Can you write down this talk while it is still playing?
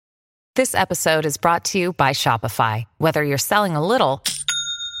This episode is brought to you by Shopify. Whether you're selling a little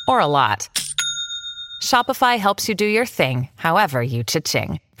or a lot, Shopify helps you do your thing, however you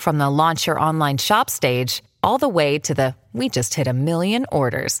cha-ching. From the launch your online shop stage, all the way to the we just hit 1 million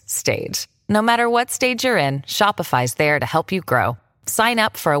orders stage. No matter what stage you're in, Shopify's there to help you grow. Sign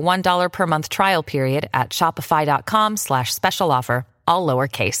up for a $1 per month trial period at shopify.com/special offer, all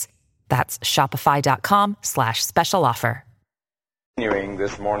lowercase. That's shopify.com/special offer. Continuing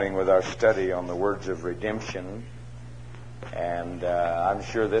this morning with our study on the words of redemption, and I'm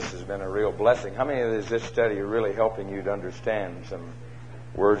sure this has been a real blessing. How many of this study are really helping you to understand some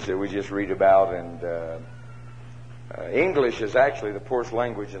words that we just read about? And English is actually the poorest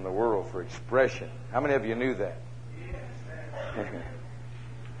language in the world for expression. How many of you knew that?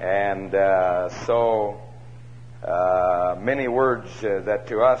 And so many words that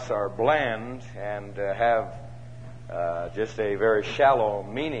to us are bland and have just a very shallow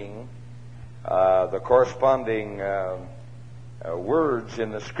meaning. The corresponding words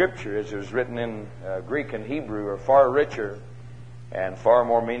in the Scripture, as it was written in Greek and Hebrew, are far richer and far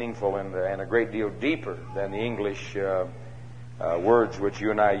more meaningful and a great deal deeper than the English words which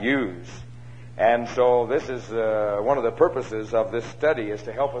you and I use. And so this is one of the purposes of this study, is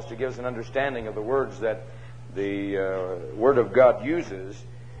to help us to give us an understanding of the words that the Word of God uses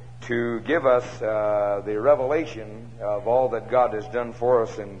to give us the revelation of all that God has done for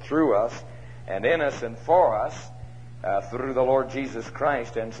us and through us and in us and for us through the Lord Jesus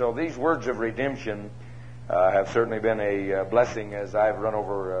Christ. And so these words of redemption have certainly been a blessing as I've run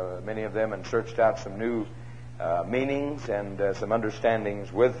over many of them and searched out some new meanings and some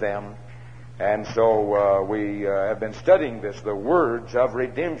understandings with them. And so we have been studying this, the words of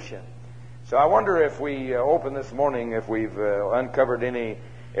redemption. So I wonder if we open this morning, if we've uncovered any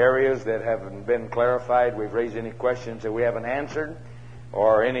areas that haven't been clarified, we've raised any questions that we haven't answered,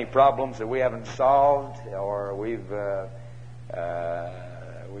 or any problems that we haven't solved, or we've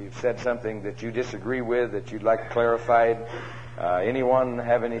said something that you disagree with that you'd like clarified. Anyone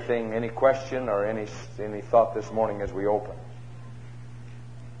have anything, any question or any thought this morning as we open?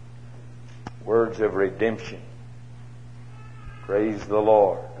 Words of redemption. Praise the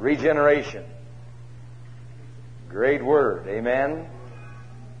Lord. Regeneration. Great word. Amen.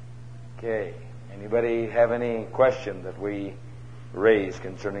 Okay. Anybody have any question that we raise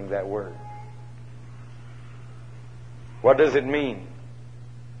concerning that word? What does it mean?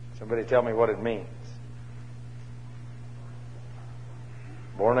 Somebody tell me what it means.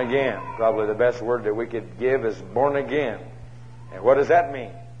 Born again. Probably the best word that we could give is born again. And what does that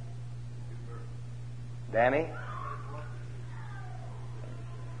mean? Danny?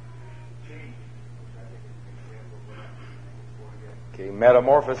 Okay,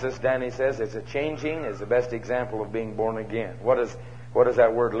 metamorphosis, Danny says, is a changing, is the best example of being born again. What does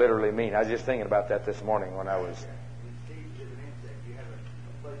that word literally mean? I was just thinking about that this morning when I was... It changes an insect. You have a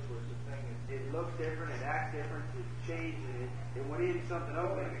place where it looks different, it acts different, it changes, it went in something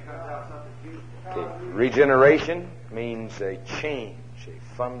open, it comes out something beautiful. Okay. Regeneration means a change, a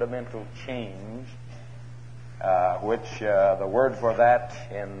fundamental change, which the word for that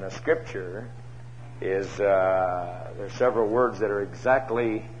in the Scripture is, there's several words that are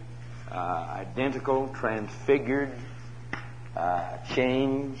exactly identical, transfigured,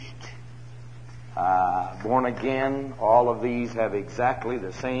 changed, born again. All of these have exactly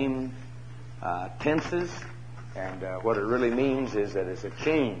the same tenses, and what it really means is that it's a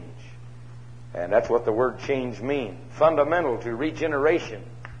change. And that's what the word change means. Fundamental to regeneration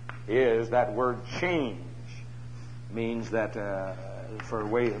is that word change. Means that, for a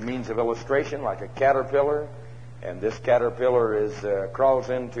means of illustration, like a caterpillar, and this caterpillar crawls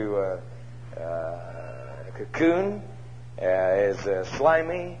into a cocoon, is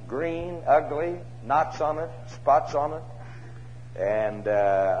slimy, green, ugly, knots on it, spots on it, and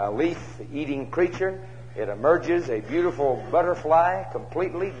a leaf-eating creature. It emerges a beautiful butterfly,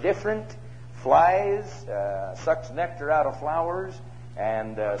 completely different, flies, sucks nectar out of flowers,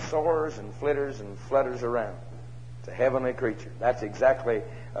 and soars and flutters around. It's a heavenly creature. That's exactly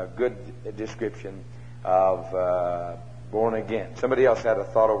a good description of born again. Somebody else had a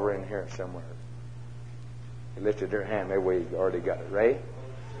thought over in here somewhere. They lifted their hand. Maybe we already got it. Ray? It's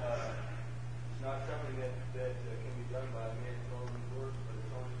not something that can be done by man's own works, but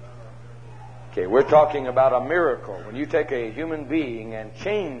it's only done by a miracle. Okay, we're talking about a miracle. When you take a human being and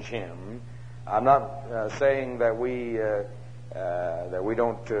change him, I'm not saying that we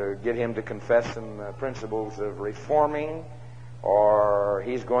don't get him to confess some principles of reforming, or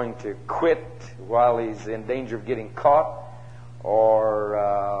he's going to quit while he's in danger of getting caught, or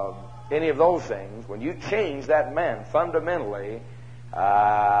any of those things. When you change that man fundamentally,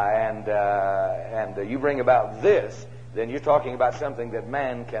 and and you bring about this, then you're talking about something that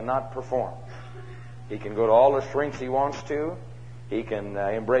man cannot perform. He can go to all the strengths he wants to. He can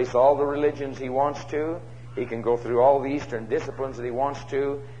embrace all the religions he wants to. He can go through all the Eastern disciplines that he wants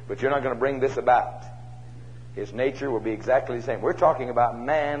to, but you're not going to bring this about. His nature will be exactly the same. We're talking about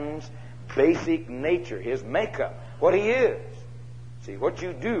man's basic nature, his makeup, what he is. See, what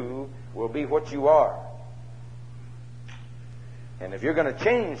you do will be what you are. And if you're going to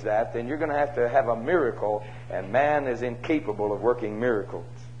change that, then you're going to have a miracle, and man is incapable of working miracles.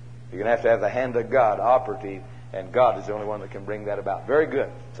 You're going to have the hand of God operative, and God is the only one that can bring that about. Very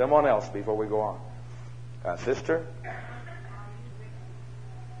good. Someone else before we go on. Sister?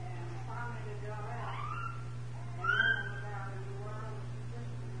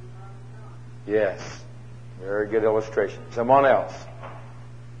 Yes. Very good illustration. Someone else.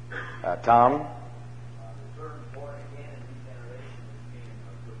 Tom?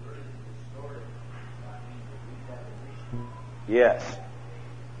 Yes.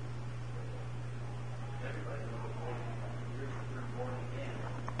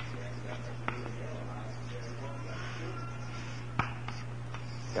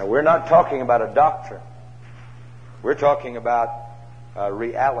 Now, we're not talking about a doctrine. We're talking about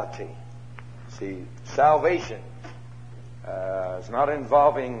reality. See, salvation is not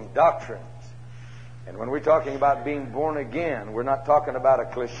involving doctrines. And when we're talking about being born again, we're not talking about a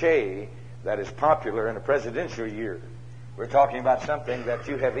cliche that is popular in a presidential year. We're talking about something that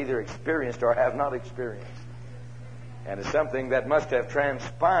you have either experienced or have not experienced. And it's something that must have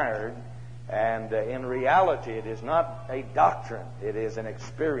transpired. And in reality, it is not a doctrine. It is an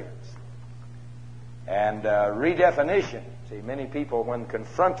experience. And redefinition. See, many people, when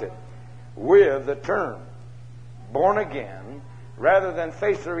confronted with the term born again, rather than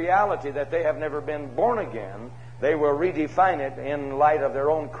face the reality that they have never been born again, they will redefine it in light of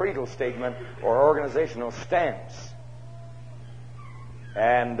their own creedal statement or organizational stance.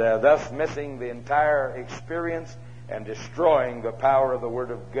 And thus missing the entire experience and destroying the power of the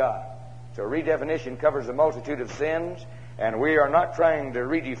Word of God. So redefinition covers a multitude of sins, and we are not trying to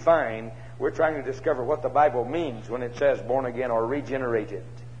redefine. We're trying to discover what the Bible means when it says born again or regenerated.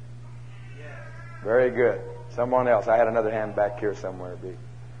 Yes. Very good. Someone else. I had another hand back here somewhere.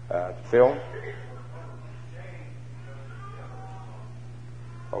 Phil?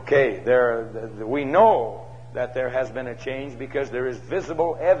 Okay. We know that there has been a change because there is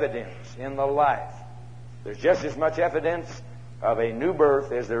visible evidence in the life. There's just as much evidence of a new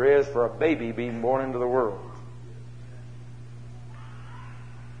birth as there is for a baby being born into the world.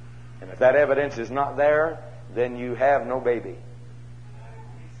 And if that evidence is not there, then you have no baby.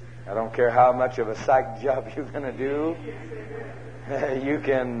 I don't care how much of a psych job you're going to do. You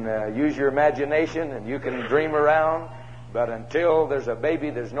can use your imagination and you can dream around, but until there's a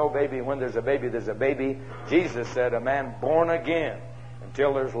baby, there's no baby. When there's a baby, there's a baby. Jesus said, a man born again.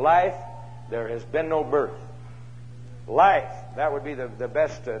 Until there's life, there has been no birth. Life. That would be the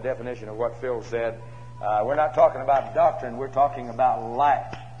best definition of what Phil said. We're not talking about doctrine. We're talking about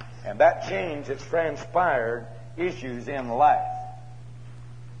life. And that change that's transpired issues in life.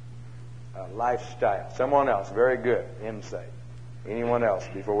 Lifestyle. Someone else. Very good. Insight. Anyone else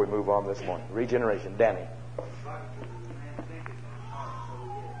before we move on this morning? Regeneration. Danny.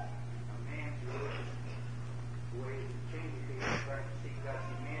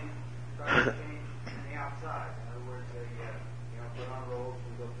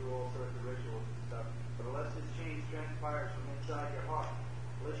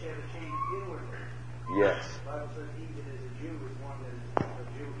 Yes. The Bible says he that is a Jew is one that is a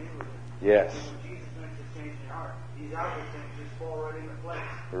Jew inwardly. Yes. And when Jesus makes a change in your heart, these outward things just fall right into place.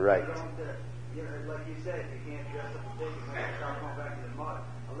 Right. You don't, like you said, you can't dress up a pig and make it start going back in the mud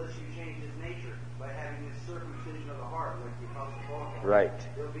unless you change his nature by having this circumcision of the heart, like the Apostle Paul called it. Right.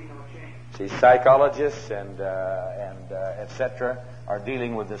 There'll be no change. See, psychologists and etc. are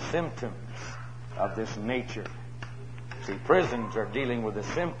dealing with the symptoms of this nature. See, prisons are dealing with the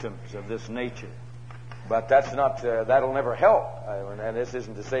symptoms of this nature. But that's not, that'll never help. And this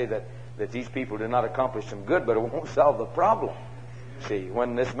isn't to say that these people do not accomplish some good, but it won't solve the problem. See,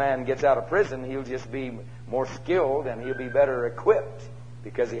 when this man gets out of prison, he'll just be more skilled and he'll be better equipped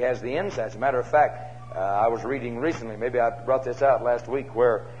because he has the insights. As a matter of fact, I was reading recently, maybe I brought this out last week,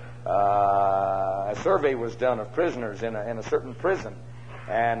 where a survey was done of prisoners in a certain prison.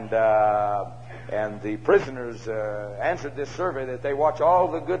 And the prisoners answered this survey that they watch all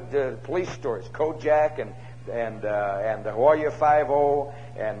the good police stories, Kojak and the Hawaii Five-0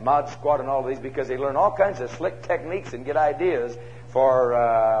 and Mod Squad and all these, because they learn all kinds of slick techniques and get ideas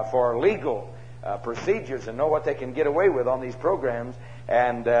for legal procedures and know what they can get away with on these programs.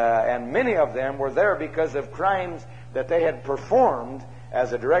 And many of them were there because of crimes that they had performed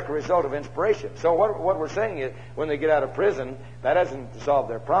as a direct result of inspiration. So what we're saying is, when they get out of prison, that doesn't solve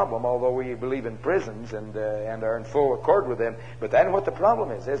their problem, although we believe in prisons and are in full accord with them. But that isn't what the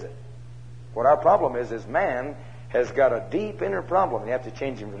problem is it? What our problem is man has got a deep inner problem. You have to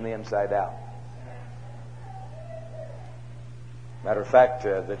change him from the inside out. Matter of fact,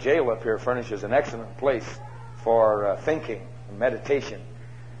 the jail up here furnishes an excellent place for thinking and meditation,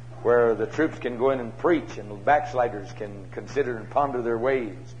 where the troops can go in and preach, and the backsliders can consider and ponder their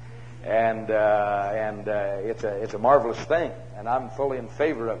ways, and it's a marvelous thing, and I'm fully in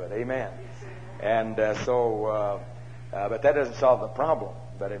favor of it. Amen. And but that doesn't solve the problem,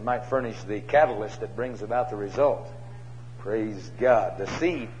 but it might furnish the catalyst that brings about the result. Praise God. The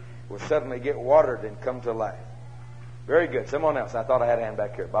seed will suddenly get watered and come to life. Very good. Someone else. I thought I had a hand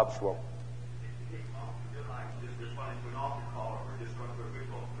back here. Bob Swope.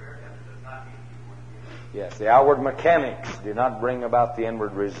 Yes, the outward mechanics do not bring about the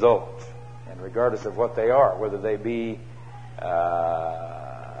inward result. And regardless of what they are, whether they be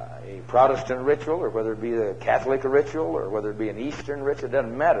a Protestant ritual, or whether it be a Catholic ritual, or whether it be an Eastern ritual, it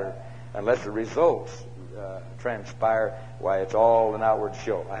doesn't matter unless the results transpire. Why, it's all an outward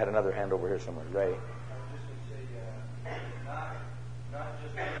show. I had another hand over here somewhere. Ray. I was just going to say, not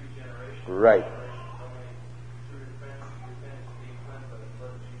just regeneration. Right.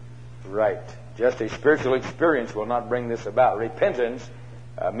 Right. Just a spiritual experience will not bring this about. Repentance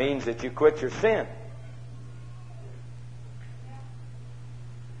means that you quit your sin.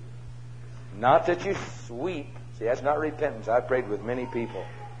 Not that you sweep. See, that's not repentance. I've prayed with many people.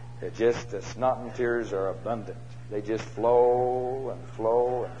 It just, the snot and tears are abundant. They just flow and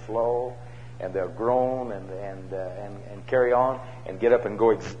flow and flow, and they'll groan and carry on and get up and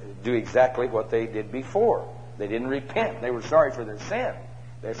go do exactly what they did before. They didn't repent. They were sorry for their sin.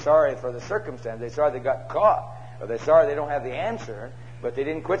 They're sorry for the circumstance. They're sorry they got caught. Or they're sorry they don't have the answer, but they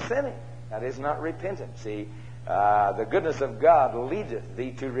didn't quit sinning. That is not repentance. See, the goodness of God leadeth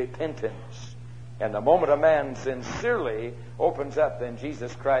thee to repentance. And the moment a man sincerely opens up, then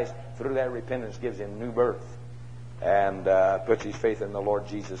Jesus Christ, through that repentance, gives him new birth and puts his faith in the Lord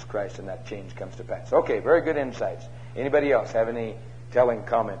Jesus Christ, and that change comes to pass. Okay, very good insights. Anybody else have any telling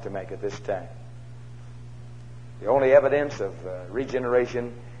comment to make at this time? The only evidence of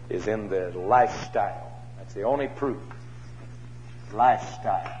regeneration is in the lifestyle. That's the only proof.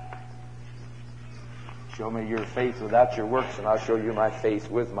 Lifestyle. Show me your faith without your works, and I'll show you my faith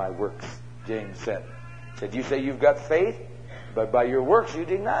with my works, James said. He said, you say you've got faith, but by your works you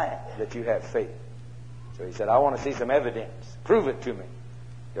deny that you have faith. So he said, I want to see some evidence. Prove it to me.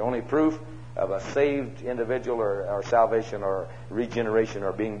 The only proof of a saved individual or salvation or regeneration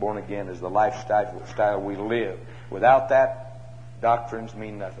or being born again is the lifestyle we live. Without that, doctrines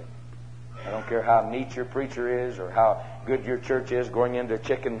mean nothing. I don't care how neat your preacher is or how good your church is. Going into a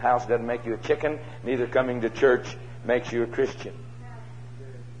chicken house doesn't make you a chicken. Neither coming to church makes you a Christian.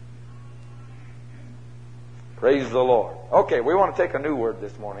 Praise the Lord. Okay, we want to take a new word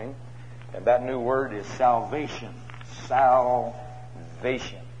this morning, and that new word is salvation.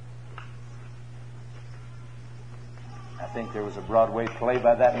 Salvation. I think there was a Broadway play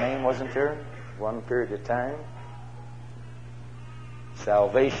by that name, wasn't there? One period of time.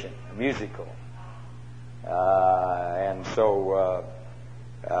 Salvation, a musical. And so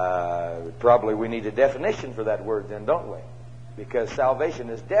probably we need a definition for that word then, don't we? Because salvation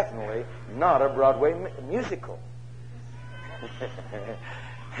is definitely not a Broadway musical.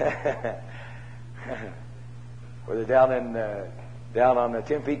 Were they down on the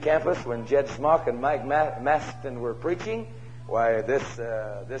Tempe campus when Jed Smock and Mike Maston were preaching? Why, this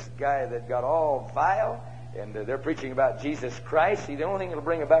guy that got all vile, and they're preaching about Jesus Christ. See, the only thing that'll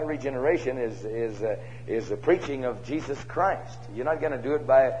bring about regeneration is the preaching of Jesus Christ. You're not going to do it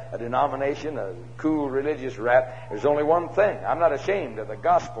by a denomination, a cool religious rap. There's only one thing. I'm not ashamed of the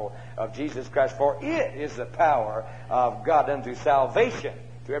gospel of Jesus Christ, for it is the power of God unto salvation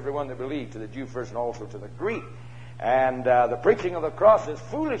to everyone that believes, to the Jew first and also to the Greek. And the preaching of the cross is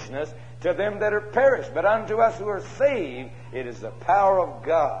foolishness to them that are perished, but unto us who are saved, it is the power of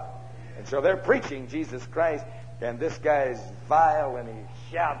God. And so they're preaching Jesus Christ, and this guy's vile, and he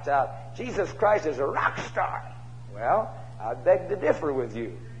shouts out, Jesus Christ is a rock star. Well, I beg to differ with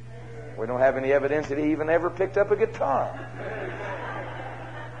you. We don't have any evidence that he even ever picked up a guitar.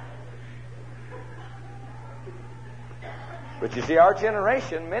 But you see, our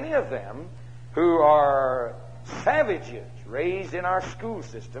generation, many of them who are savages, raised in our school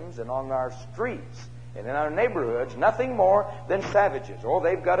systems and on our streets, and in our neighborhoods, nothing more than savages. Oh,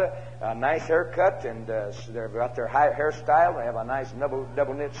 they've got a nice haircut, and they've got their hairstyle. They have a nice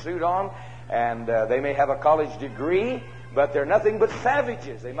double knit suit on, and they may have a college degree, but they're nothing but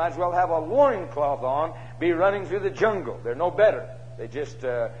savages. They might as well have a loincloth on, be running through the jungle. They're no better. They just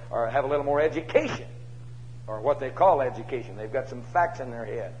have a little more education, or what they call education. They've got some facts in their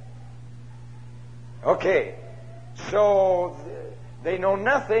head. Okay, so they know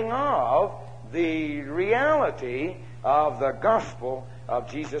nothing of the reality of the gospel of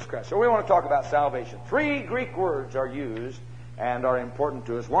Jesus Christ. So we want to talk about salvation. 3 Greek words are used and are important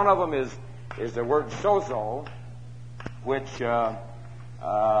to us. One of them is the word sozo, which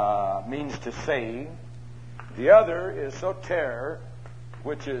means to save. The other is soter,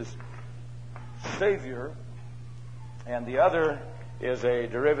 which is Savior. And the other is a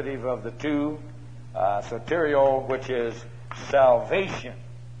derivative of the two, soterio, which is salvation.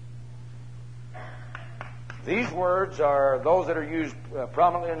 These words are those that are used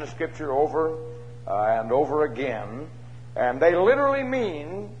prominently in the Scripture over and over again. And they literally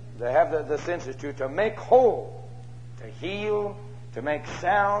mean, they have the senses to make whole, to heal, to make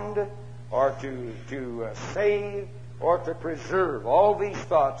sound, or to save, or to preserve. All these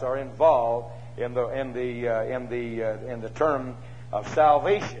thoughts are involved in the term of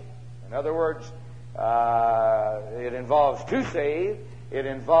salvation. In other words, it involves to save. It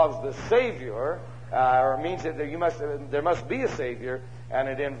involves the Savior, or it means that there must be a Savior, and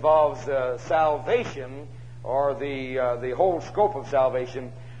it involves salvation, or the whole scope of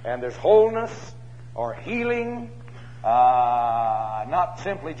salvation. And there's wholeness or healing, not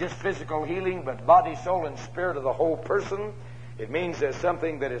simply just physical healing, but body, soul, and spirit of the whole person. It means there's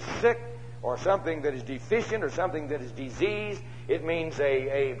something that is sick, or something that is deficient, or something that is diseased. It means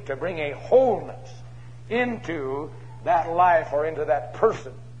to bring a wholeness into that life or into that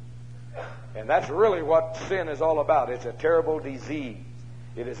person. And that's really what sin is all about. It's a terrible disease.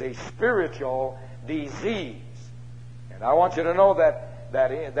 It is a spiritual disease. And I want you to know that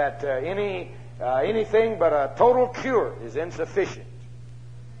anything but a total cure is insufficient.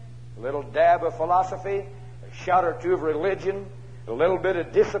 A little dab of philosophy, a shot or two of religion, a little bit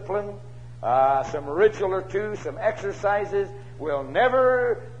of discipline, some ritual or two, some exercises will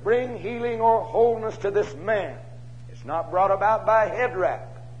never bring healing or wholeness to this man. It's not brought about by a head wrap.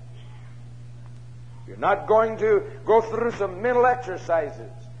 You're not going to go through some mental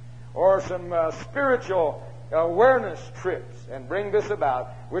exercises or some spiritual awareness trips and bring this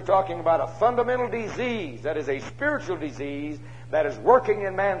about. We're talking about a fundamental disease that is a spiritual disease that is working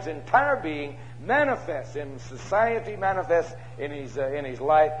in man's entire being, manifests in society, manifests in his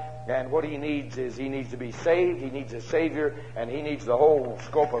life. And what he needs is he needs to be saved, he needs a Savior, and he needs the whole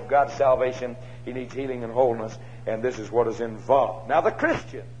scope of God's salvation. He needs healing and wholeness, and this is what is involved. Now, the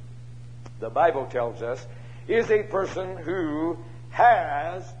Christian, the Bible tells us, is a person who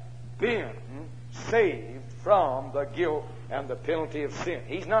has been saved from the guilt and the penalty of sin.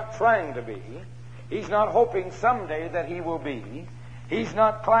 He's not trying to be. He's not hoping someday that he will be. He's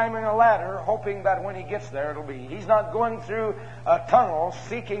not climbing a ladder hoping that when he gets there it'll be. He's not going through a tunnel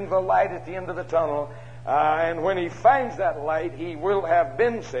seeking the light at the end of the tunnel. And when he finds that light, he will have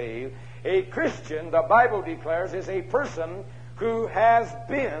been saved. A Christian, the Bible declares, is a person who has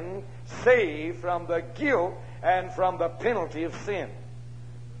been saved from the guilt and from the penalty of sin.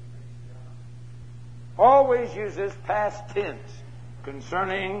 Always uses past tense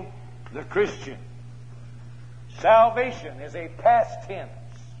concerning the Christian. Salvation is a past tense.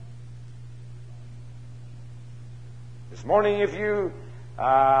 This morning, if you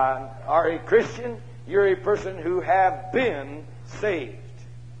are a Christian, you're a person who have been saved.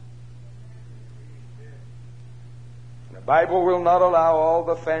 The Bible will not allow all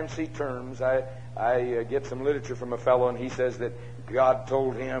the fancy terms. I get some literature from a fellow, and he says that God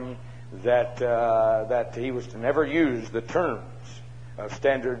told him that he was to never use the terms of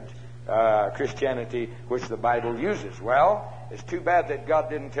standard Christianity which the Bible uses. Well, it's too bad that God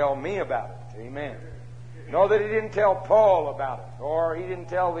didn't tell me about it. Amen. Know that he didn't tell Paul about it, or he didn't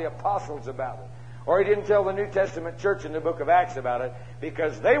tell the apostles about it, or he didn't tell the New Testament church in the book of Acts about it,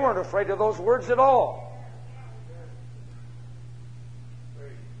 because they weren't afraid of those words at all.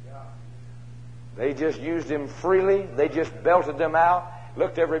 They just used them freely. They just belted them out,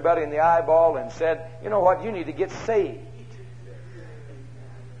 looked everybody in the eyeball and said, you know what, you need to get saved.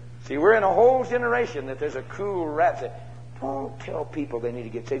 See, we're in a whole generation that there's a cool rap that, don't tell people they need to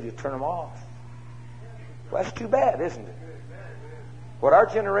get saved, you turn them off. Well, that's too bad, isn't it? What our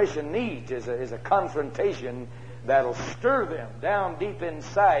generation needs is a confrontation that'll stir them down deep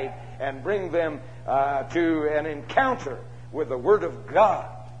inside and bring them to an encounter with the Word of God.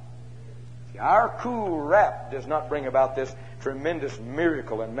 See, our cool rap does not bring about this tremendous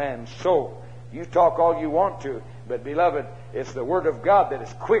miracle in man's soul. You talk all you want to, but beloved, it's the Word of God that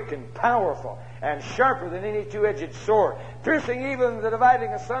is quick and powerful and sharper than any two-edged sword, piercing even the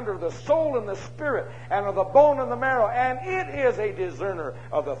dividing asunder of the soul and the spirit and of the bone and the marrow, and it is a discerner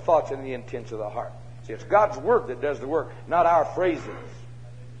of the thoughts and the intents of the heart. See, it's God's Word that does the work, not our phrases.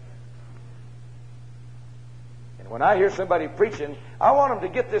 And when I hear somebody preaching, I want them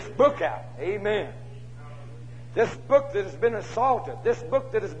to get this book out. Amen. This book that has been assaulted, this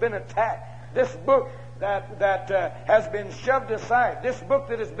book that has been attacked, this book that has been shoved aside, this book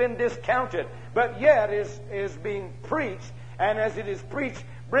that has been discounted, but yet is being preached, and as it is preached,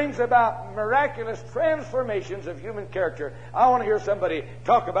 brings about miraculous transformations of human character. I want to hear somebody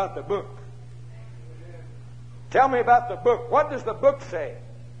talk about the book. Tell me about the book. What does the book say?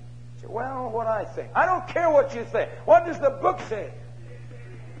 Say, well, what I think. I don't care what you think. What does the book say?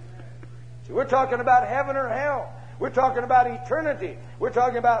 See, we're talking about heaven or hell. We're talking about eternity. We're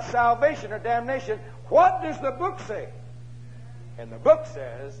talking about salvation or damnation. What does the book say? And the book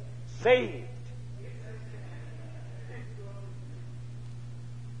says, saved.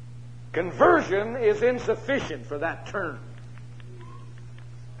 Conversion is insufficient for that term.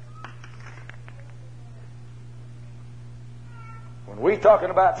 When we're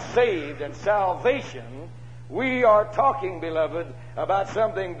talking about saved and salvation, we are talking, beloved, about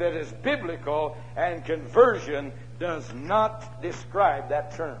something that is biblical, and conversion does not describe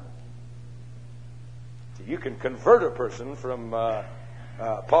that term. So you can convert a person from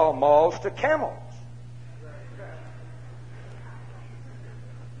Pall Malls to camels.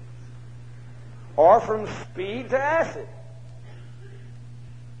 Or from speed to acid.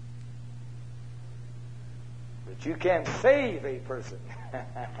 But you can't save a person.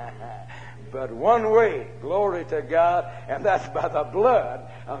 But one way, glory to God, and that's by the blood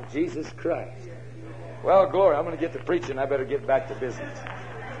of Jesus Christ. Well, glory, I'm going to get to preaching. I better get back to business.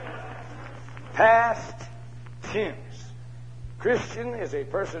 Past tense. Christian is a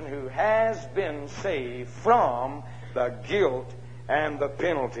person who has been saved from the guilt and the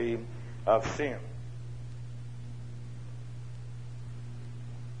penalty of sin.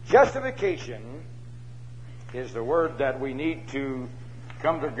 Justification is the word that we need to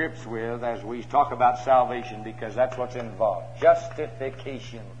come to grips with as we talk about salvation, because that's what's involved.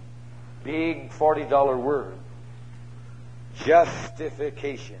 Justification. Big $40 word.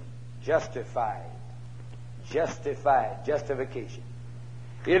 Justification. Justified. Justified. Justification.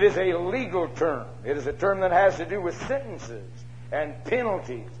 It is a legal term. It is a term that has to do with sentences and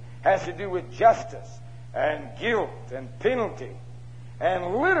penalties. Has to do with justice and guilt and penalty.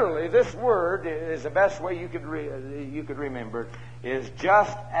 And literally, this word is the best way you could remember it, is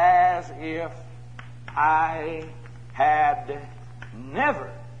just as if I had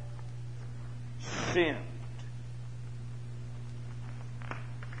never sinned.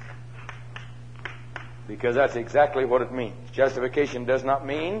 Because that's exactly what it means. Justification does not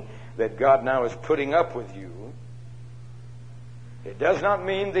mean that God now is putting up with you. It does not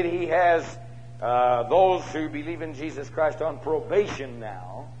mean that He has those who believe in Jesus Christ on probation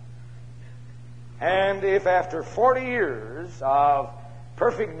now. And if after 40 years of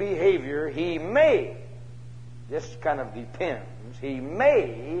perfect behavior, he may, this kind of depends, he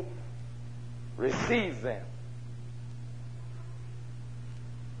may receive them.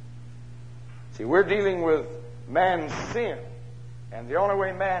 See, we're dealing with man's sin. And the only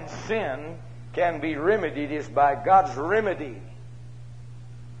way man's sin can be remedied is by God's remedy.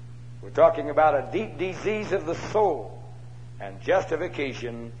 We're talking about a deep disease of the soul. And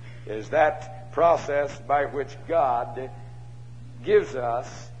justification is that process by which God gives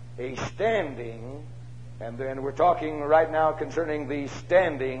us a standing. And then we're talking right now concerning the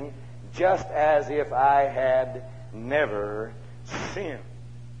standing, just as if I had never sinned.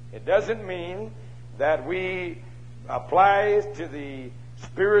 It doesn't mean that we apply to the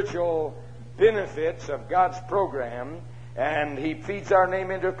spiritual benefits of God's program, and He feeds our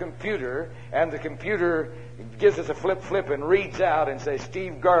name into a computer, and the computer gives us a flip and reads out and says,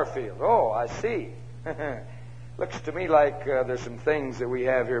 Steve Garfield. Oh, I see. Looks to me like there's some things that we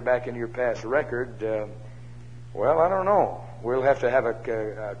have here back in your past record. Well, I don't know. We'll have to have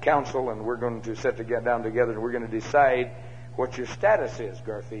a council, and we're going to sit down together, and we're going to decide what your status is,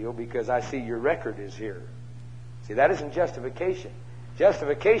 Garfield, because I see your record is here. See, that isn't justification.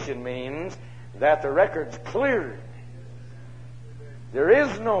 Justification means that the record's cleared. There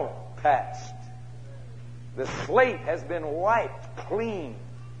is no past. The slate has been wiped clean.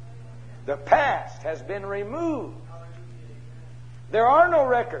 The past has been removed. There are no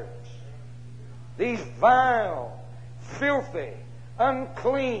records. These vile, filthy,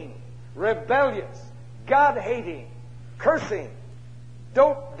 unclean, rebellious, God-hating, cursing,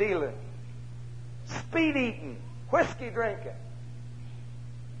 dope dealing, speed eating, whiskey drinking,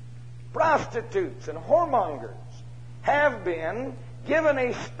 prostitutes and whoremongers have been given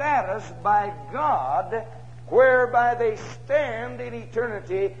a status by God whereby they stand in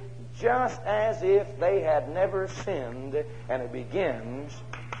eternity just as if they had never sinned, and it begins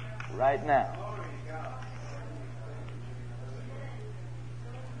right now.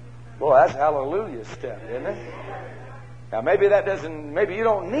 Boy, that's hallelujah stuff, isn't it? Now, maybe you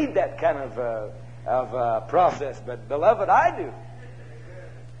don't need that kind of process, but beloved, I do.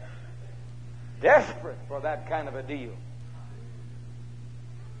 Desperate for that kind of a deal.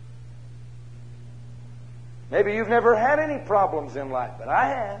 Maybe you've never had any problems in life, but I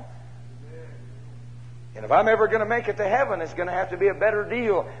have. And if I'm ever going to make it to heaven, it's going to have to be a better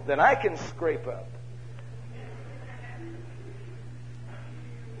deal than I can scrape up.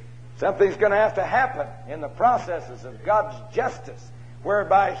 Something's going to have to happen in the processes of God's justice,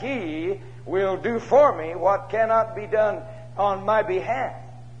 whereby He will do for me what cannot be done on my behalf,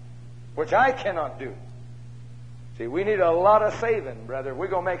 which I cannot do. See, we need a lot of saving, brother. If we're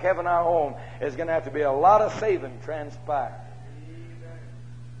going to make heaven our home, there's going to have to be a lot of saving transpire.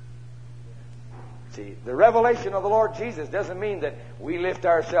 See, the revelation of the Lord Jesus doesn't mean that we lift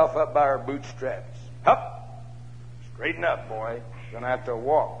ourselves up by our bootstraps. Up! Straighten up, boy. You're going to have to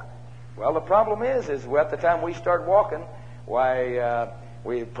walk. Well, the problem is at the time we start walking,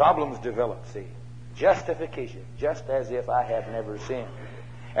 problems develop, see. Justification, just as if I have never sinned.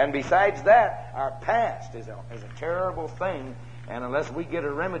 And besides that, our past is a terrible thing, and unless we get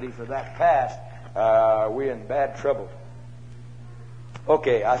a remedy for that past, we're in bad trouble.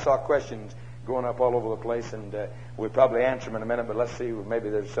 Okay, I saw questions going up all over the place, and we'll probably answer them in a minute, but let's see, maybe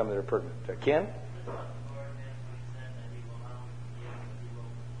there's some that are pertinent. Ken?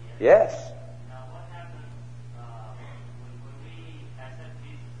 Yes. Now, what happens when we accept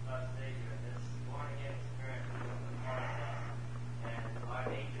Jesus as our Savior, this born-again experience is a process, and our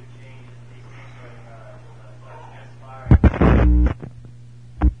nature changes, these things transpire?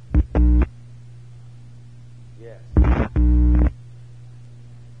 Yes.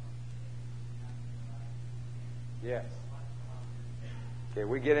 Yes. Okay,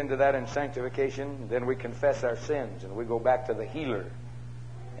 we get into that in sanctification, then we confess our sins, and we go back to the healer.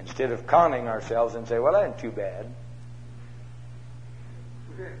 Instead of conning ourselves and say, well, that ain't too bad.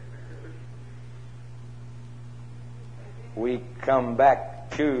 We come back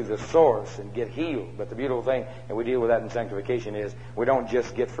to the source and get healed. But the beautiful thing, and we deal with that in sanctification, is we don't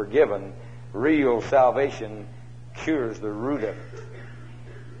just get forgiven. Real salvation cures the root of it.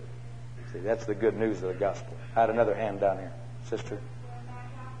 See, that's the good news of the gospel. I had another hand down here. Sister?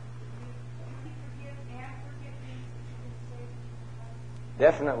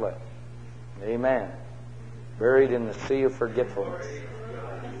 Definitely. Amen. Buried in the sea of forgetfulness.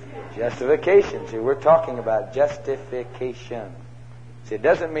 Justification. See, we're talking about justification. See, it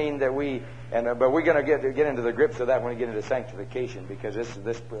doesn't mean that but we're going to get into the grips of that when we get into sanctification, because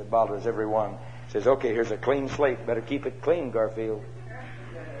this bothers everyone. It says, okay, here's a clean slate. Better keep it clean, Garfield.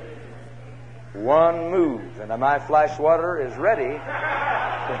 One move, and my fly swatter is ready.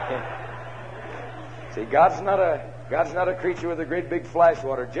 See, God's not a creature with a great big fly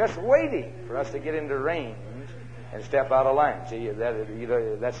swatter just waiting for us to get into range and step out of line. See,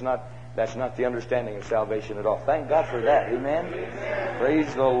 that's not the understanding of salvation at all. Thank God for that. Amen?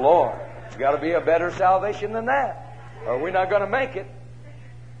 Praise the Lord. It's got to be a better salvation than that, or we're not going to make it.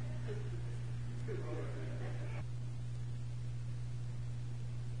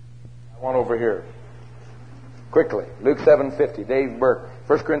 One over here. Quickly. Luke 7:50. Dave Burke.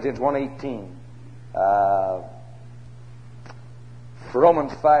 1 Corinthians 1:18.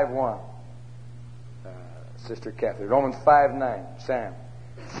 Romans 5:1. Sister Kathy. Romans 5:9. Sam.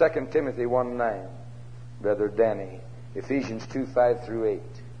 2 Timothy 1:9. Brother Danny. Ephesians 2:5 through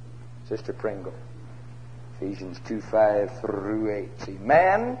 8. Sister Pringle. Ephesians 2:5 through 8. See,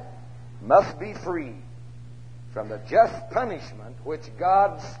 man must be free from the just punishment which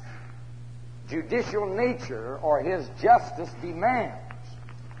God's judicial nature or His justice demands.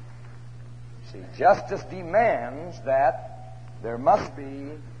 See, justice demands that there must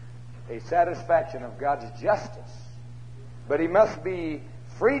be a satisfaction of God's justice. But he must be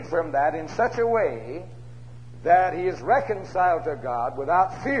freed from that in such a way that he is reconciled to God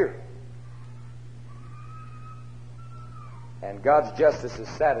without fear. And God's justice is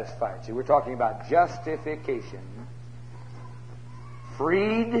satisfied. See, we're talking about justification.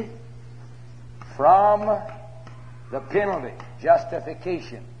 Freed from the penalty.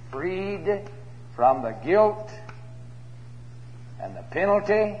 Justification. Freed from the guilt and the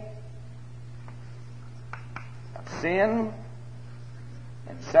penalty sin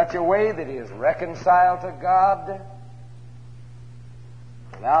in such a way that he is reconciled to God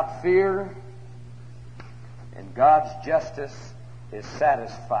without fear, and God's justice is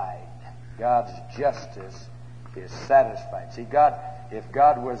satisfied. God's justice is satisfied. See, if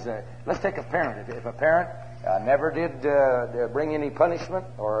God was let's take a parent. If a parent never did bring any punishment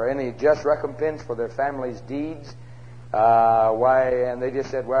or any just recompense for their family's deeds, and they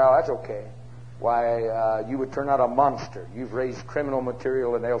just said, well, that's okay. Why, you would turn out a monster. You've raised criminal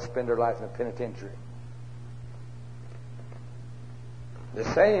material and they'll spend their life in a penitentiary. The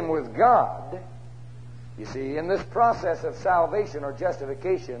same with God. You see, in this process of salvation or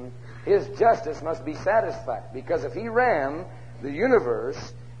justification, his justice must be satisfied. Because if he ran the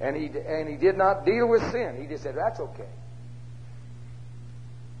universe and he did not deal with sin, he just said, that's okay.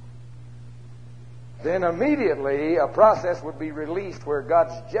 Then immediately a process would be released where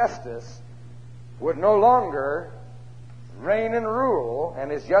God's justice would no longer reign and rule,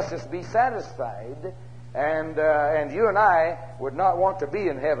 and his justice be satisfied, and you and I would not want to be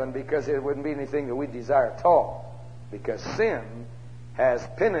in heaven because it wouldn't be anything that we desire at all, because sin has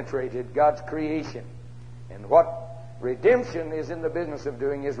penetrated God's creation. And what redemption is in the business of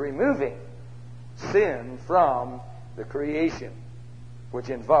doing is removing sin from the creation, which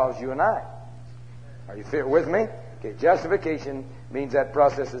involves you and I. Are you with me? Okay, justification means that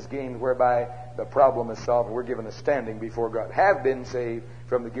process is gained whereby the problem is solved and we're given a standing before God. Have been saved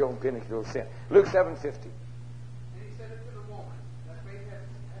from the guilt and penalty of sin. Luke 7:50. And he said unto the woman, thy faith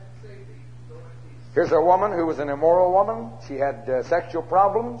hath saved thee, go in peace. Here's a woman who was an immoral woman. She had sexual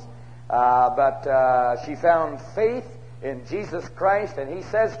problems, but she found faith in Jesus Christ, and he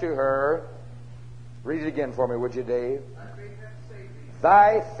says to her, read it again for me, would you, Dave? Thy faith hath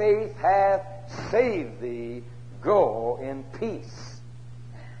Thy faith hath saved thee. saved thee. Go in peace.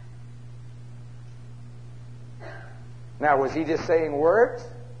 Now, was he just saying words?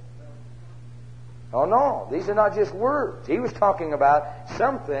 Oh, no. These are not just words. He was talking about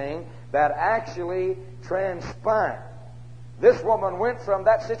something that actually transpired. This woman went from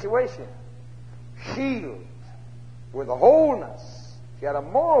that situation healed with a wholeness. She had a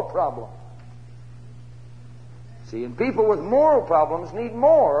moral problem. See, and people with moral problems need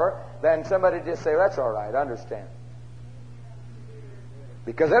more than somebody just say, that's all right, I understand.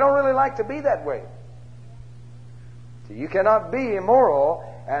 Because they don't really like to be that way. See, you cannot be immoral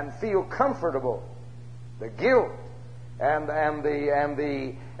and feel comfortable. The guilt and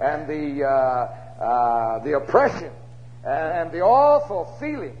the oppression and the awful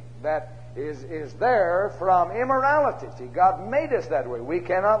feeling that is there from immorality. See, God made us that way. We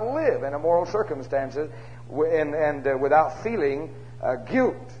cannot live in immoral circumstances and without feeling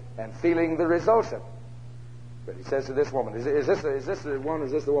guilt and feeling the results of it. But he says to this woman, is this the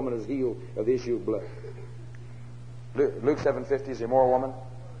woman who's healed of the issue of blood? Luke 7:50 is the immoral woman.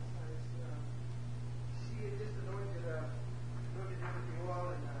 She had just anointed everything well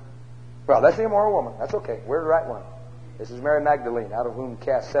and Well, that's the immoral woman. That's okay. We're the right one. This is Mary Magdalene, out of whom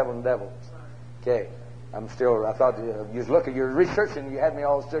cast 7 devils. Okay. I thought you was looking, you were researching, you had me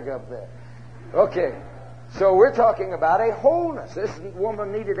all stuck up there. Okay. So we're talking about a wholeness. This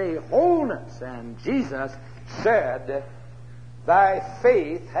woman needed a wholeness. And Jesus said, thy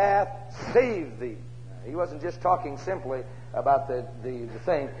faith hath saved thee. Now, he wasn't just talking simply about the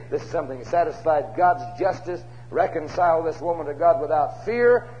thing. This is something that satisfied God's justice, reconciled this woman to God without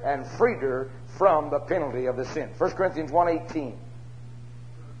fear, and freed her from the penalty of the sin. 1 Corinthians 1:18.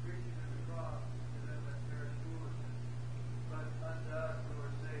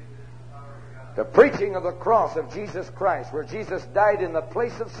 The preaching of the cross of Jesus Christ, where Jesus died in the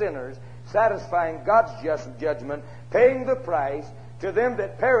place of sinners, satisfying God's just judgment, paying the price. To them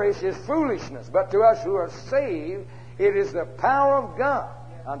that perish is foolishness, but to us who are saved, it is the power of God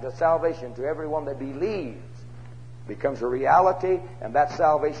unto salvation to everyone that believes. Becomes a reality, and that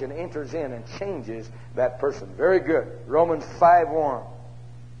salvation enters in and changes that person. Very good. Romans 5:1.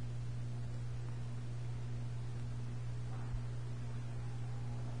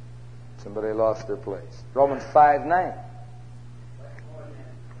 Somebody lost their place. Romans 5:9.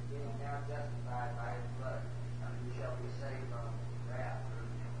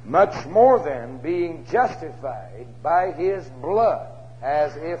 Much more than being justified by his blood,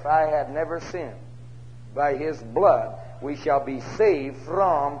 as if I had never sinned. By his blood we shall be saved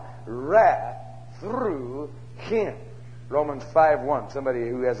from wrath through him. Romans 5:1. Somebody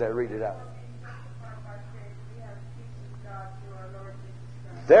who has that, read it out.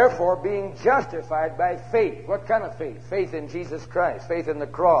 Therefore, being justified by faith. What kind of faith? Faith in Jesus Christ. Faith in the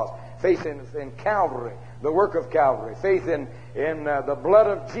cross. Faith in Calvary. The work of Calvary. Faith in the blood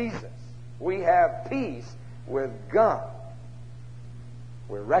of Jesus. We have peace with God.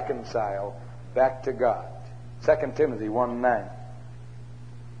 We're reconciled back to God. 2 Timothy 1:9.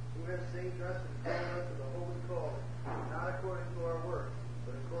 Who has saved us and called us with a holy calling, not according to our works,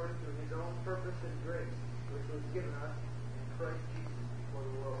 but according to his own purpose and grace, which was given us in Christ Jesus before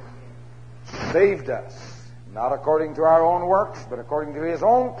the world began. Saved us, not according to our own works, but according to his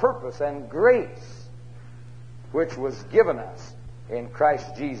own purpose and grace, which was given us in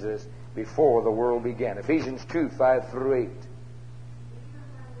Christ Jesus before the world began. Ephesians 2:5-8.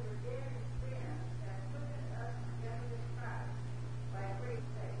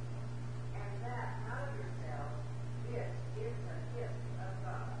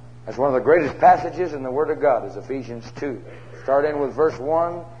 That's one of the greatest passages in the Word of God, is Ephesians 2. Starting with verse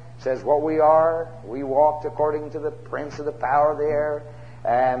 1, says what we are. We walked according to the prince of the power of the air,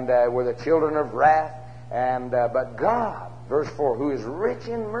 and we're the children of wrath. But God, verse 4, who is rich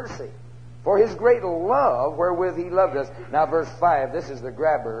in mercy, for his great love wherewith he loved us. Now verse 5, this is the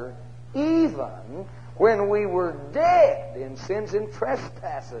grabber. Even when we were dead in sins and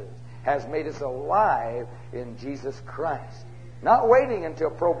trespasses, has made us alive in Jesus Christ. Not waiting until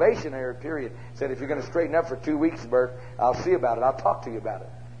probationary period. Said, if you're going to straighten up for 2 weeks, Bert, I'll see about it. I'll talk to you about it.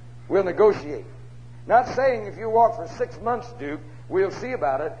 We'll negotiate. Not saying if you walk for 6 months, Duke, we'll see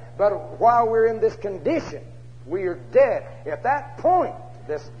about it. But while we're in this condition, we are dead. At that point,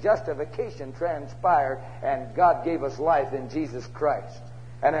 this justification transpired, and God gave us life in Jesus Christ,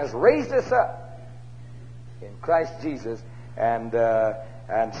 and has raised us up in Christ Jesus, and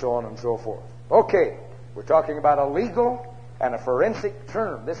so on and so forth. Okay, we're talking about a legal and a forensic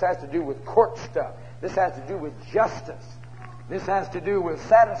term. This has to do with court stuff. This has to do with justice. This has to do with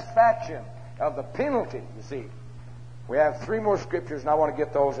satisfaction of the penalty, you see. We have 3 more scriptures, and I want to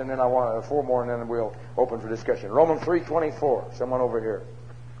get those, and then I want 4 more, and then we'll open for discussion. Romans 3:24. Someone over here.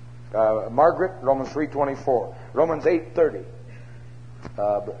 Margaret, Romans 3:24. Romans 8:30.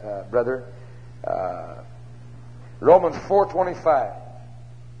 Brother. Romans 4:25.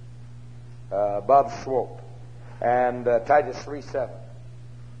 Bob Swope. And Titus 3:7.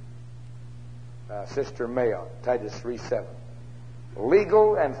 Sister Mayo, Titus 3:7.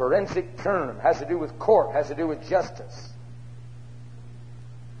 Legal and forensic term. Has to do with court. Has to do with justice.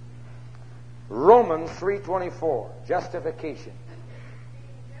 Romans 3:24. Justification.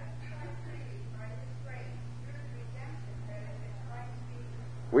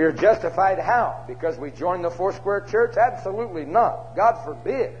 We are justified how? Because we joined the Foursquare Church? Absolutely not. God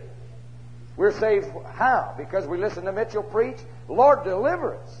forbid. We're saved how? Because we listen to Mitchell preach? Lord,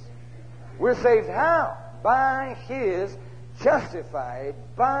 deliver us. We're saved how? By His, justified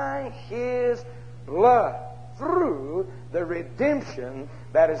by His blood, through the redemption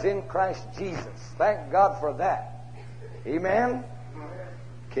that is in Christ Jesus. Thank God for that. Amen?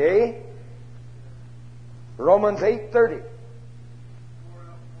 Okay. Romans 8:30.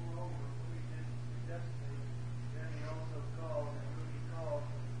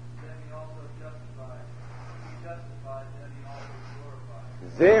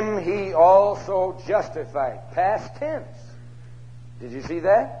 Them he also justified. Past tense. Did you see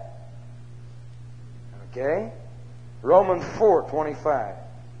that? Okay. Romans 4:25.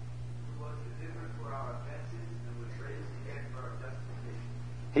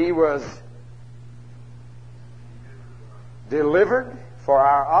 He was delivered for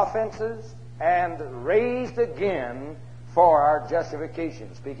our offenses and raised again for our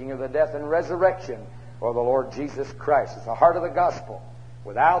justification. Speaking of the death and resurrection of the Lord Jesus Christ. It's the heart of the gospel.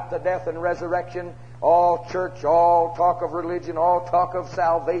 Without the death and resurrection, all church, all talk of religion, all talk of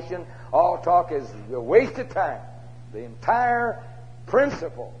salvation, all talk is a waste of time. The entire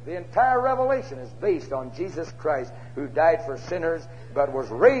principle, the entire revelation is based on Jesus Christ, who died for sinners, but was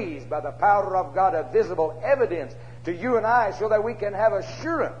raised by the power of God, a visible evidence to you and I, so that we can have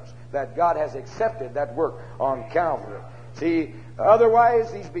assurance that God has accepted that work on Calvary. See,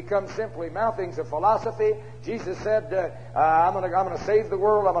 otherwise, these become simply mouthings of philosophy. Jesus said, I'm going to save the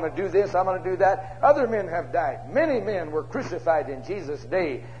world, I'm going to do this, I'm going to do that. Other men have died. Many men were crucified in Jesus'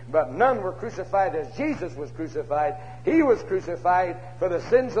 day, but none were crucified as Jesus was crucified. He was crucified for the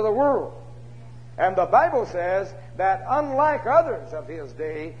sins of the world. And the Bible says that unlike others of His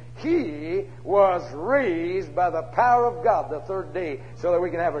day, He was raised by the power of God the third day, so that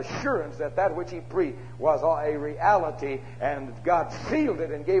we can have assurance that that which He preached was a reality, and God sealed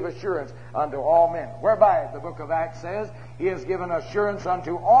it and gave assurance unto all men. Whereby, the book of Acts says, He has given assurance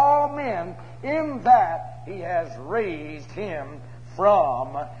unto all men in that He has raised Him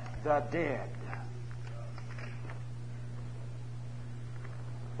from the dead.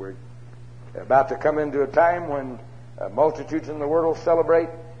 We're about to come into a time when multitudes in the world will celebrate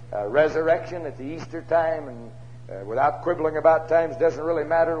resurrection at the Easter time, and without quibbling about times, doesn't really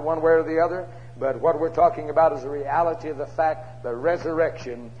matter one way or the other. But what we're talking about is the reality of the fact, the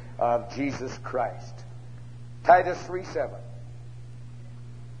resurrection of Jesus Christ. Titus 3:7.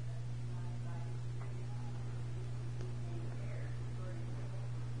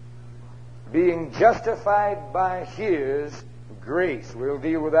 Being justified by His grace. We'll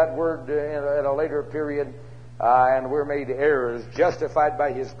deal with that word at a later period. And we're made heirs, justified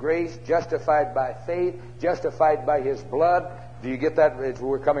by His grace, justified by faith, justified by His blood. Do you get that?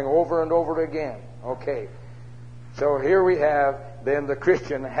 We're coming over and over again. Okay. So here we have, then the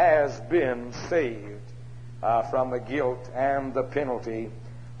Christian has been saved from the guilt and the penalty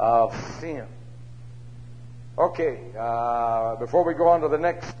of sin. Okay. Before we go on to the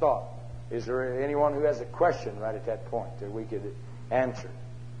next thought, is there anyone who has a question right at that point that we could answer?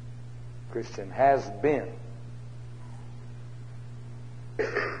 Christian has been.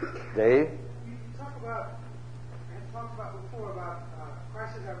 Dave? You talked about before about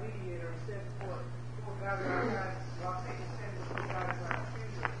Christ as our mediator, and said before people gather our God, while Satan sins, before God is our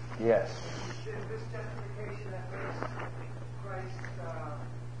accuser. Yes. Is this justification that makes Christ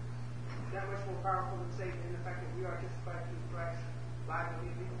that much more powerful than Satan in the fact that we are justified through Christ by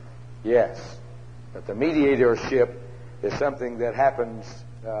believing? Yes. But the mediatorship is something that happens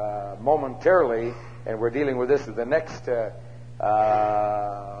momentarily, and we're dealing with this with the next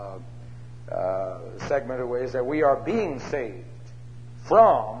segment of ways that we are being saved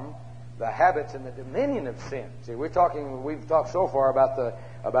from the habits and the dominion of sin. See, we've talked so far about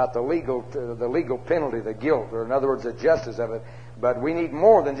the legal penalty, the guilt, or in other words, the justice of it. But we need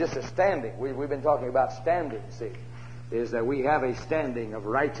more than just a standing. We've been talking about standing. See, is that we have a standing of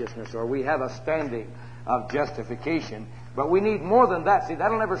righteousness, or we have a standing of justification. But we need more than that. See,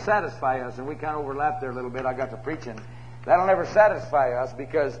 that'll never satisfy us, and we kind of overlapped there a little bit. I got to preaching. That'll never satisfy us,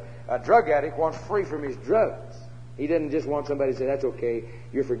 because a drug addict wants free from his drugs. He doesn't just want somebody to say, that's okay,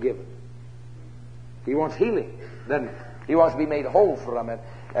 you're forgiven. He wants healing, doesn't he? He wants to be made whole from it.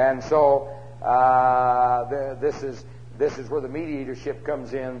 And so this is where the mediatorship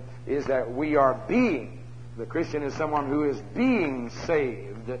comes in, is that we are being, the Christian is someone who is being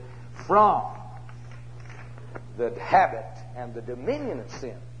saved from the habit and the dominion of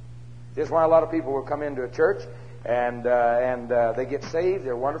sin. This is why a lot of people will come into a church and they get saved.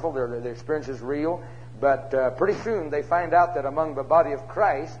 They're wonderful. Their experience is real. But pretty soon they find out that among the body of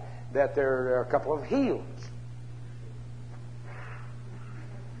Christ that there are a couple of heels.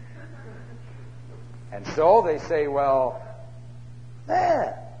 And so they say, well,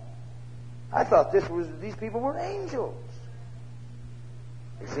 man, I thought these people were angels.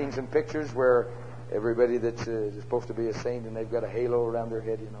 You've seen some pictures where everybody that's supposed to be a saint and they've got a halo around their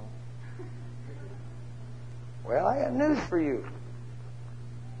head, you know. Well, I have news for you.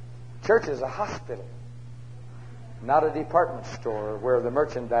 Church is a hospital, not a department store where the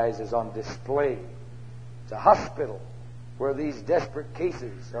merchandise is on display. It's a hospital where these desperate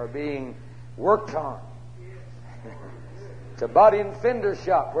cases are being worked on. It's a body and fender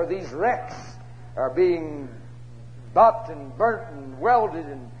shop where these wrecks are being bought and burnt and welded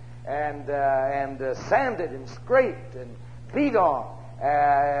and sanded and scraped and beat on,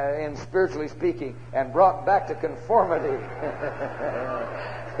 in spiritually speaking, and brought back to conformity.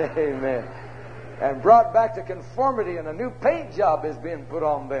 Amen. And brought back to conformity, and a new paint job is being put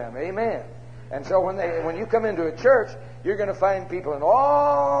on them. Amen. And so when you come into a church, you're going to find people in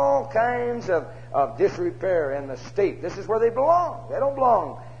all kinds of disrepair in the state. This is where they belong. They don't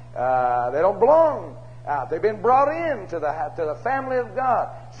belong. They don't belong out. They've been brought in to the family of God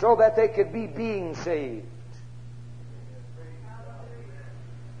so that they could be being saved.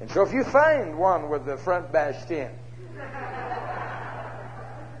 And so if you find one with the front bashed in,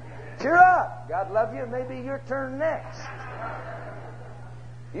 cheer up. God love you. Maybe your turn next.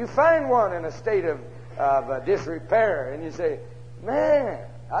 You find one in a state of disrepair, and you say, man,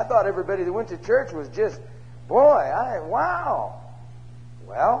 I thought everybody that went to church was just, wow.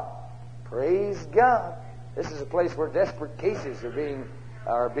 Well, praise God. This is a place where desperate cases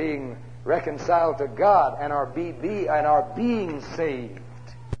are being reconciled to God and are being saved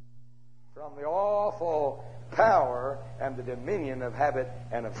from the awful power and the dominion of habit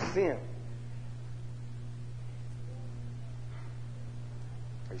and of sin.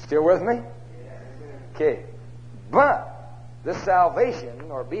 Are you still with me? Okay. But this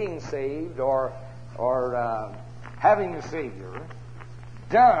salvation, or being saved, or having a Savior,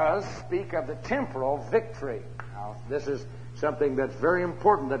 does speak of the temporal victory. Now, this is something that's very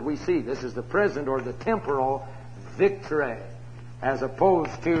important that we see. This is the present or the temporal victory, as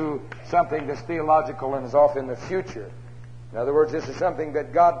opposed to something that's theological and is off in the future. In other words, this is something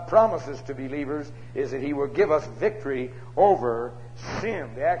that God promises to believers, is that He will give us victory over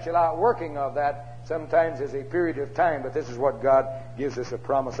sin. The actual outworking of that sometimes is a period of time, but this is what God gives us a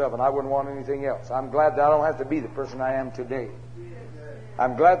promise of, and I wouldn't want anything else. I'm glad that I don't have to be the person I am today.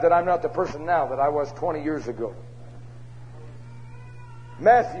 I'm glad that I'm not the person now that I was 20 years ago.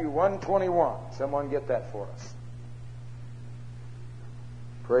 Matthew 1:21. Someone get that for us.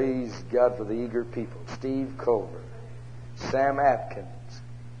 Praise God for the eager people. Steve Culver, Sam Atkins,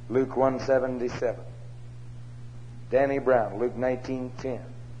 Luke 1:77. Danny Brown, Luke 19:10.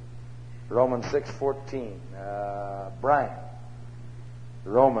 Romans 6:14. Brian,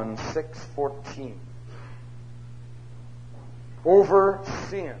 Romans 6:14. Over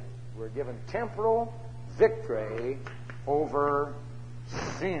sin. We're given temporal victory over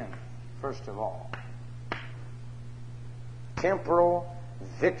sin, first of all. Temporal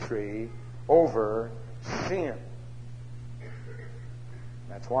victory over sin.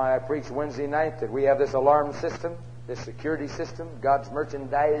 That's why I preached Wednesday night that we have this alarm system, this security system. God's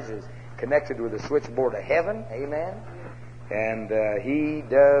merchandise is connected with the switchboard of heaven. Amen. And He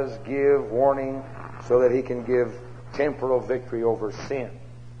does give warning so that He can give temporal victory over sin.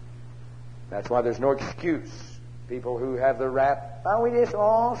 That's why there's no excuse. People who have the rap, oh, we just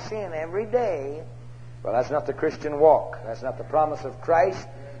all sin every day. Well, that's not the Christian walk. That's not the promise of Christ.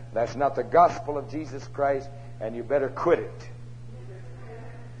 That's not the gospel of Jesus Christ, and you better quit it.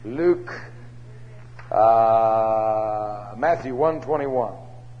 Matthew 1:21.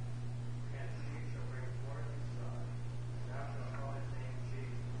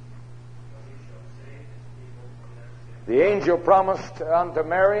 The angel promised unto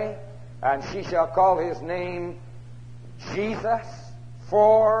Mary, and she shall call His name Jesus,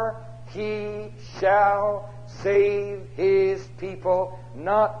 for He shall save His people,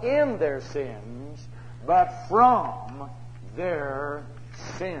 not in their sins, but from their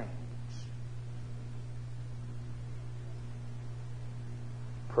sins.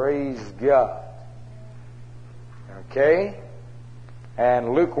 Praise God. Okay?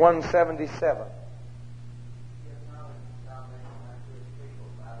 And Luke 1:77.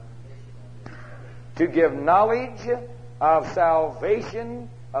 To give knowledge of salvation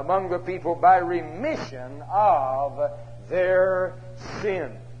among the people by remission of their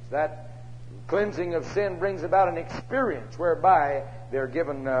sins. That cleansing of sin brings about an experience whereby they're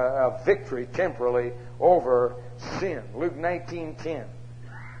given a victory temporarily over sin. Luke 19:10.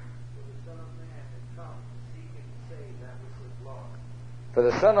 For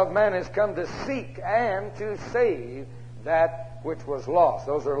the Son of Man has come to seek and to save that which was lost.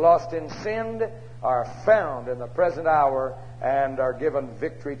 Those who are lost in sin are found in the present hour and are given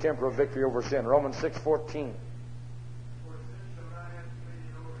victory, temporal victory over sin. Romans 6:14.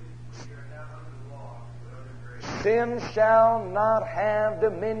 Sin shall not have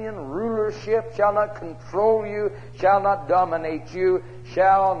dominion, rulership shall not control you, shall not dominate you,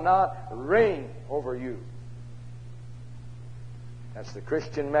 shall not reign over you. That's the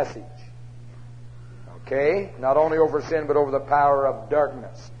Christian message. Okay? Not only over sin, but over the power of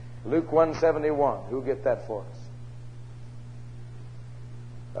darkness. Luke 1:71. Who'll get that for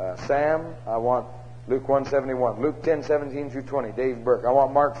us? Sam, I want Luke 1:71. Luke 10:17 through 20. Dave Burke. I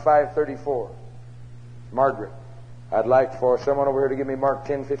want Mark 5:34. Margaret. I'd like for someone over here to give me Mark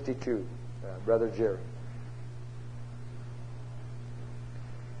 10:52. Brother Jerry.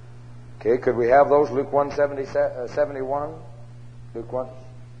 Okay, could we have those? Luke 1:71. Luke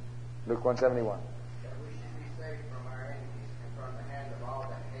 1:71.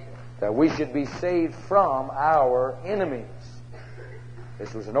 That we should be saved from our enemies.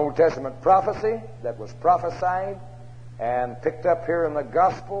 This was an Old Testament prophecy that was prophesied and picked up here in the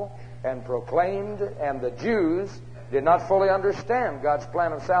gospel and proclaimed, and the Jews did not fully understand God's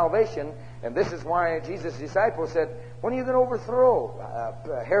plan of salvation, and this is why Jesus' disciples said, when are you going to overthrow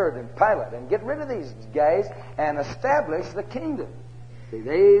Herod and Pilate and get rid of these guys and establish the kingdom? See,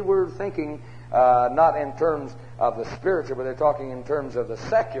 they were thinking not in terms of the spiritual, but they're talking in terms of the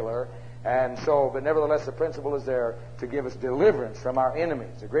secular. And so, but nevertheless, the principle is there to give us deliverance from our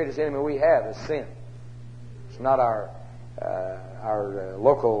enemies. The greatest enemy we have is sin. It's not our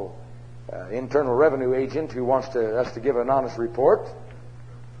local internal revenue agent who wants us to give an honest report.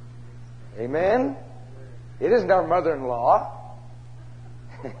 Amen? It isn't our mother-in-law.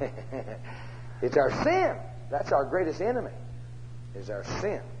 It's our sin. That's our greatest enemy, is our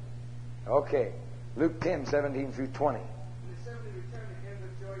sin. Okay. Luke 10:17 through 20.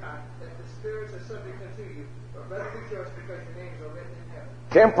 Spirits are subject unto you, but rather rejoice because your names are written in heaven.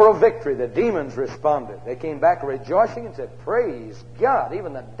 Temporal victory. The demons responded. They came back rejoicing and said, praise God.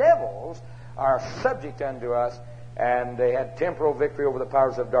 Even the devils are subject unto us and they had temporal victory over the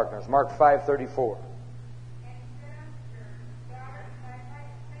powers of darkness. Mark 5:34.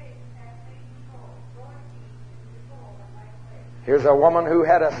 Here's a woman who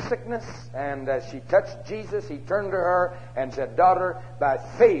had a sickness, and as she touched Jesus, he turned to her and said, "Daughter, thy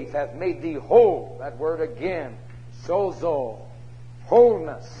faith hath made thee whole." That word again, sozo,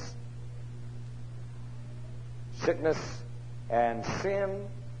 wholeness. Sickness and sin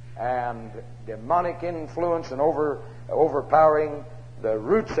and demonic influence and overpowering, the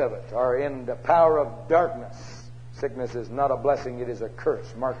roots of it are in the power of darkness. Sickness is not a blessing, it is a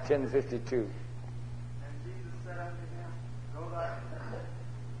curse. Mark 10:52.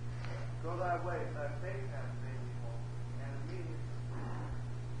 Go thy way, thy faith hath made thee whole.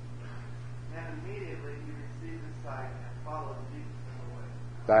 And immediately he received his sight and followed Jesus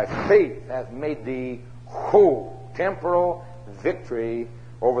in the way. Thy faith hath made thee whole. Temporal victory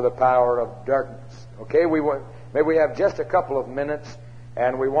over the power of darkness. Okay, maybe we have just a couple of minutes,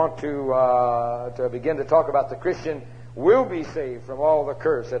 and we want to begin to talk about the Christian will be saved from all the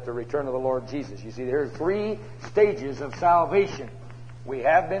curse at the return of the Lord Jesus. You see, there are 3 stages of salvation. We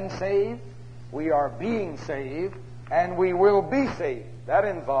have been saved, we are being saved, and we will be saved. That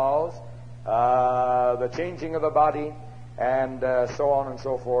involves the changing of the body and so on and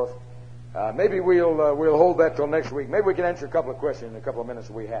so forth. Maybe we'll hold that till next week. Maybe we can answer a couple of questions in a couple of minutes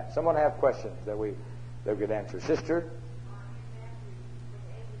that we have. Someone have questions that we could answer. Sister?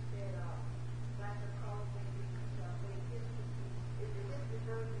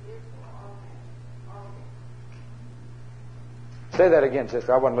 Say that again,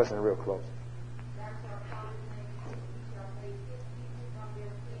 sister. I wasn't listening real close.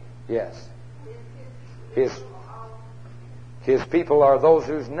 Yes. His people are those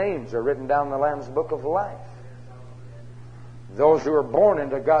whose names are written down in the Lamb's Book of Life. Those who are born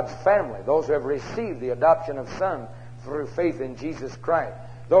into God's family. Those who have received the adoption of Son through faith in Jesus Christ.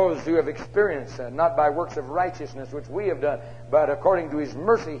 Those who have experienced, not by works of righteousness which we have done, but according to His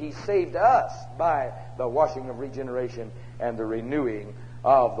mercy, He saved us by the washing of regeneration and the renewing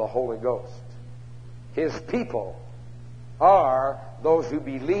of the Holy Ghost. His people are those who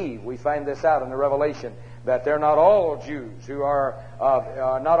believe. We find this out in the Revelation, that they're not all Jews who are of,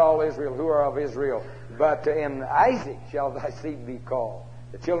 not all Israel who are of Israel, but in Isaac shall thy seed be called.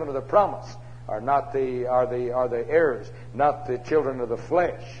 The children of the promise are the heirs, not the children of the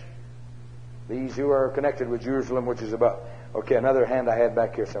flesh. These who are connected with Jerusalem, which is above. Okay, another hand I had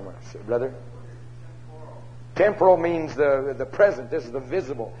back here somewhere, brother. Temporal means the present. This is the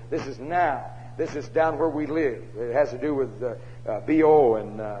visible. This is now. This is down where we live. It has to do with B.O.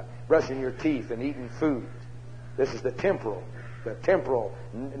 and brushing your teeth and eating food. This is the temporal,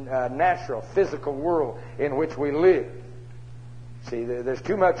 natural, physical world in which we live. See, there's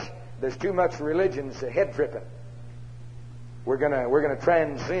too much religion's head tripping. We're gonna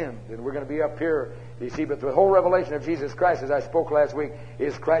transcend, and we're gonna be up here. You see, but the whole revelation of Jesus Christ, as I spoke last week,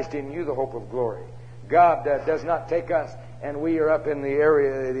 is Christ in you, the hope of glory. God does not take us and we are up in the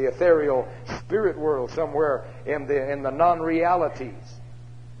area, the ethereal spirit world somewhere in the non-realities.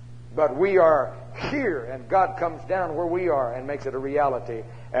 But we are here, and God comes down where we are and makes it a reality.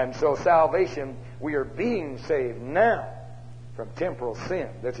 And so salvation, we are being saved now from temporal sin.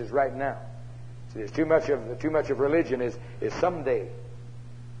 This is right now. See, there's too much of religion is someday.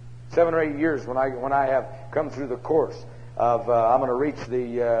 7 or 8 years when I have come through the course of I'm going to reach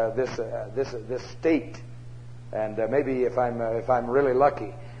this state, and maybe if I'm really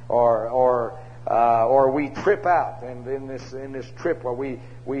lucky, or we trip out, and in this trip where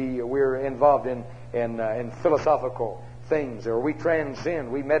we're involved in philosophical things, or we transcend,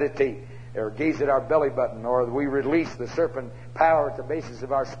 we meditate, or gaze at our belly button, or we release the serpent power at the basis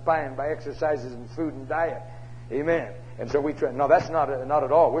of our spine by exercises and food and diet. Amen. And so no, that's not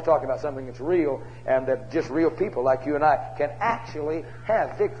at all. We're talking about something that's real, and that just real people like you and I can actually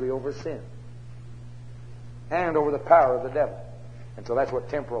have victory over sin and over the power of the devil. And so that's what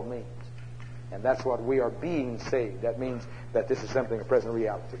temporal means. And that's what we are being saved. That means that this is something of present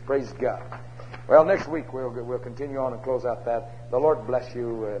reality. Praise God. Well, next week we'll continue on and close out that. The Lord bless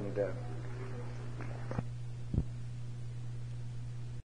you, and